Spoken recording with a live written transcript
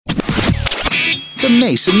The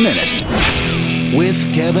Mason Minute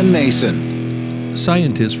with Kevin Mason.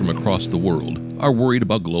 Scientists from across the world are worried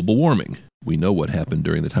about global warming. We know what happened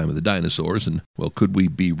during the time of the dinosaurs, and, well, could we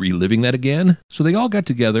be reliving that again? So they all got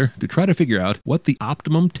together to try to figure out what the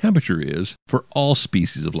optimum temperature is for all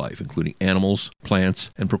species of life, including animals,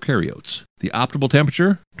 plants, and prokaryotes. The optimal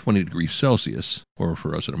temperature, 20 degrees Celsius, or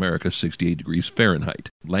for us in America, 68 degrees Fahrenheit.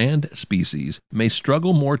 Land species may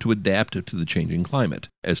struggle more to adapt to the changing climate.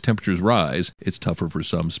 As temperatures rise, it's tougher for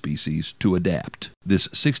some species to adapt. This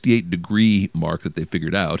 68-degree mark that they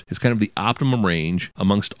figured out is kind of the optimum range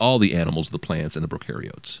amongst all the animals, the plants, and the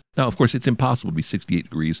prokaryotes. Now, of course, it's impossible to be 68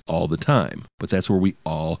 degrees all the time, but that's where we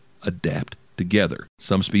all adapt together.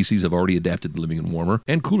 Some species have already adapted to living in warmer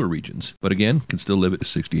and cooler regions, but again, can still live at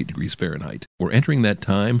 68 degrees Fahrenheit. We're entering that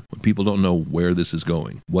time when people don't know where this is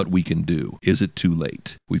going, what we can do. Is it too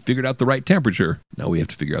late? We figured out the right temperature. Now we have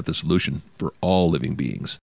to figure out the solution for all living beings.